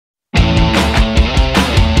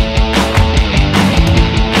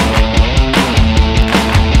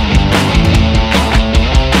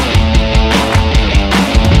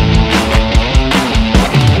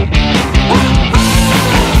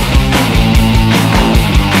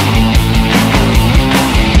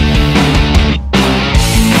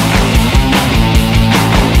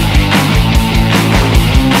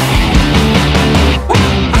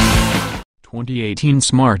2018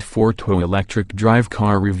 Smart Fortwo electric drive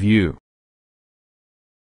car review.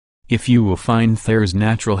 If you will find there's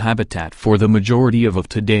natural habitat for the majority of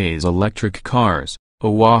today's electric cars,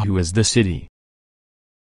 Oahu is the city.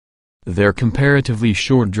 Their comparatively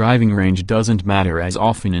short driving range doesn't matter as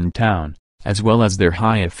often in town, as well as their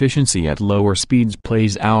high efficiency at lower speeds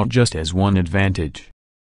plays out just as one advantage.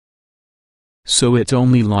 So it's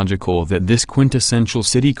only logical that this quintessential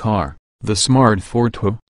city car, the Smart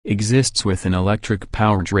Fortwo, exists with an electric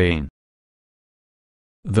powertrain.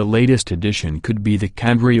 The latest addition could be the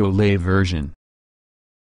cabriolet version.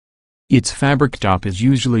 Its fabric top is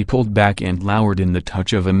usually pulled back and lowered in the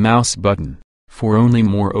touch of a mouse button. For only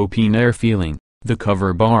more open-air feeling, the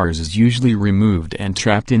cover bars is usually removed and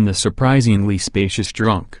trapped in the surprisingly spacious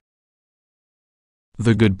trunk.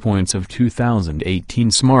 The good points of 2018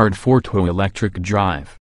 Smart Fortwo electric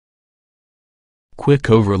drive: quick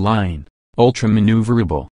overline,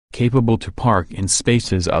 ultra-maneuverable, capable to park in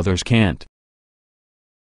spaces others can't.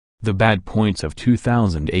 The bad points of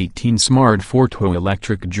 2018 Smart Fortwo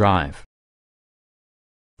electric drive: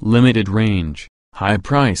 limited range, high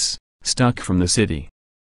price, stuck from the city.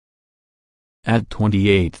 At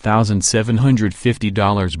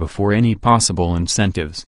 $28,750 before any possible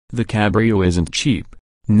incentives, the cabrio isn't cheap.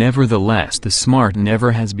 Nevertheless, the Smart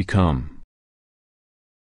never has become.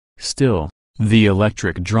 Still, the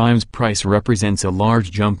electric drive's price represents a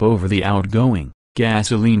large jump over the outgoing,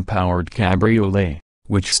 gasoline-powered cabriolet,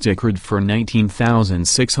 which stickered for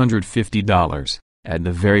 $19,650, at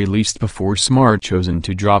the very least before Smart chosen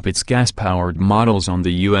to drop its gas-powered models on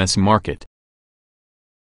the US market.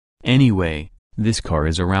 Anyway, this car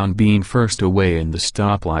is around being first away in the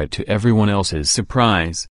stoplight to everyone else's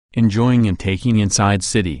surprise, enjoying and taking inside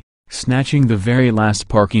city, snatching the very last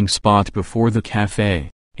parking spot before the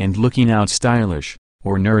cafe, and looking out stylish,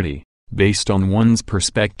 or nerdy, based on one's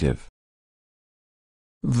perspective.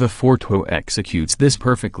 The Fortwo executes this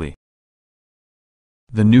perfectly.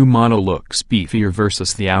 The new model looks beefier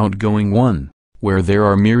versus the outgoing one, where there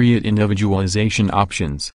are myriad individualization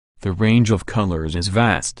options. The range of colors is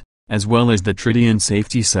vast, as well as the tritium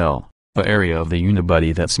safety cell, an area of the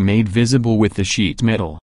unibody that's made visible with the sheet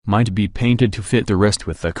metal, might be painted to fit the rest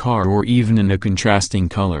with the car or even in a contrasting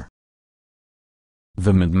color.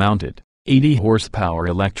 The mid-mounted, 80-horsepower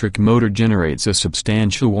electric motor generates a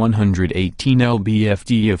substantial 118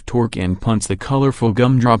 lb-ft of torque and punts the colorful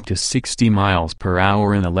gumdrop to 60 miles per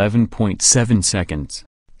hour in 11.7 seconds,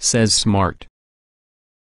 says Smart.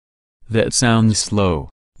 That sounds slow,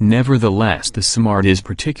 nevertheless the Smart is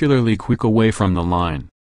particularly quick away from the line.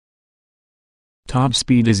 Top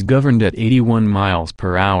speed is governed at 81 miles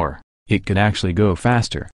per hour, it could actually go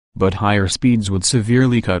faster, but higher speeds would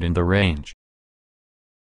severely cut in the range.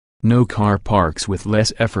 No car parks with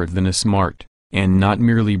less effort than a Smart, and not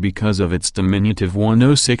merely because of its diminutive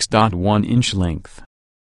 106.1-inch length.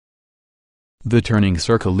 The turning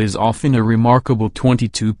circle is often a remarkable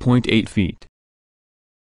 22.8 feet.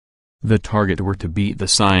 The target were to beat the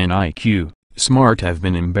Scion IQ, Smart have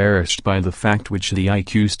been embarrassed by the fact which the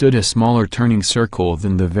IQ stood a smaller turning circle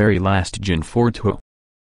than the very last gen Fortwo.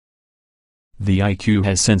 The IQ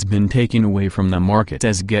has since been taken away from the market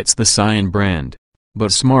as gets the Scion brand.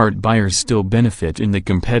 But Smart buyers still benefit in the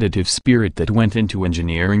competitive spirit that went into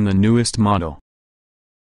engineering the newest model.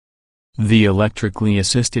 The electrically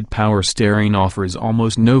assisted power steering offers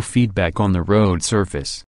almost no feedback on the road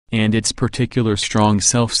surface, and its particular strong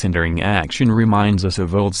self-centering action reminds us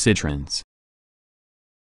of old Citroens.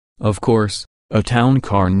 Of course, a town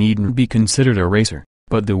car needn't be considered a racer,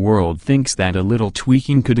 but the world thinks that a little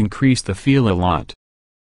tweaking could increase the feel a lot.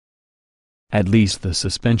 At least the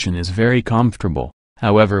suspension is very comfortable.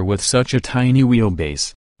 However, with such a tiny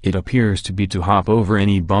wheelbase, it appears to be to hop over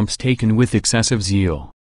any bumps taken with excessive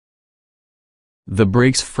zeal. The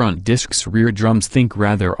brakes, front discs, rear drums think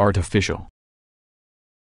rather artificial.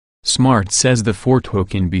 Smart says the Fortwo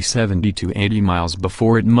can be 70 to 80 miles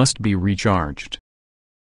before it must be recharged.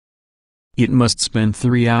 It must spend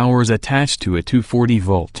 3 hours attached to a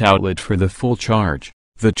 240-volt outlet for the full charge.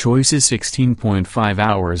 The choice is 16.5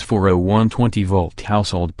 hours for a 120-volt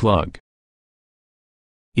household plug.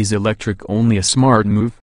 Is electric only a Smart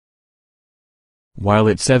move? While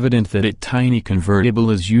it's evident that a tiny convertible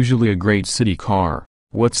is usually a great city car,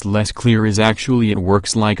 what's less clear is actually it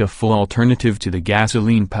works like a full alternative to the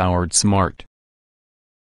gasoline-powered Smart.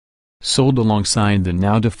 Sold alongside the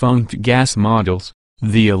now-defunct gas models,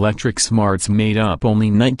 the electric Smarts made up only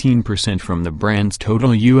 19% from the brand's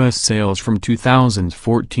total U.S. sales from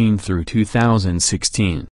 2014 through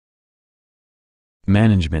 2016.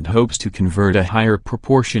 Management hopes to convert a higher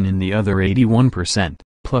proportion in the other 81%,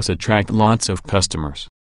 plus attract lots of customers.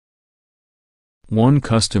 One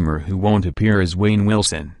customer who won't appear is Wayne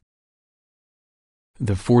Wilson.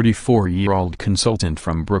 The 44-year-old consultant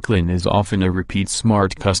from Brooklyn is often a repeat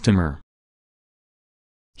smart customer.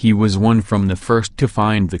 He was one from the first to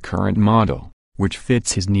find the current model, which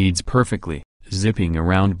fits his needs perfectly, zipping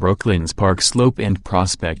around Brooklyn's Park Slope and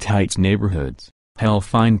Prospect Heights neighborhoods. He'll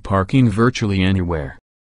find parking virtually anywhere.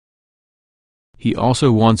 He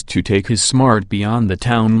also wants to take his Smart beyond the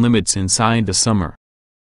town limits inside the summer.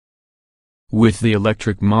 With the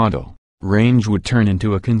electric model, range would turn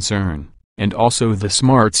into a concern, and also the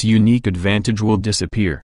Smart's unique advantage will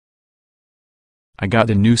disappear. I got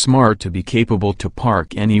a new Smart to be capable to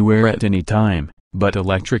park anywhere at any time, but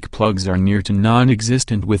electric plugs are near to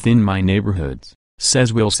non-existent within my neighborhoods,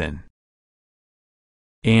 says Wilson.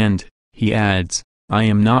 And, he adds, I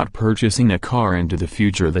am not purchasing a car into the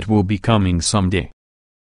future that will be coming someday.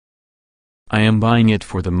 I am buying it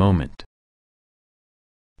for the moment.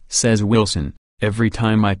 Says Wilson, every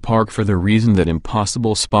time I park for the reason that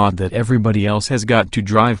impossible spot that everybody else has got to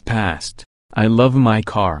drive past, I love my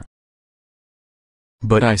car.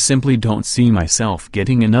 But I simply don't see myself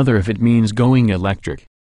getting another if it means going electric.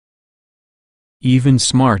 Even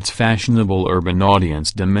Smart's fashionable urban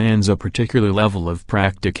audience demands a particular level of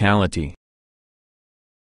practicality.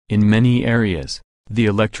 In many areas, the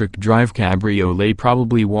electric drive cabriolet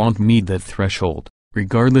probably won't meet that threshold,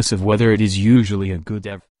 regardless of whether it is usually a good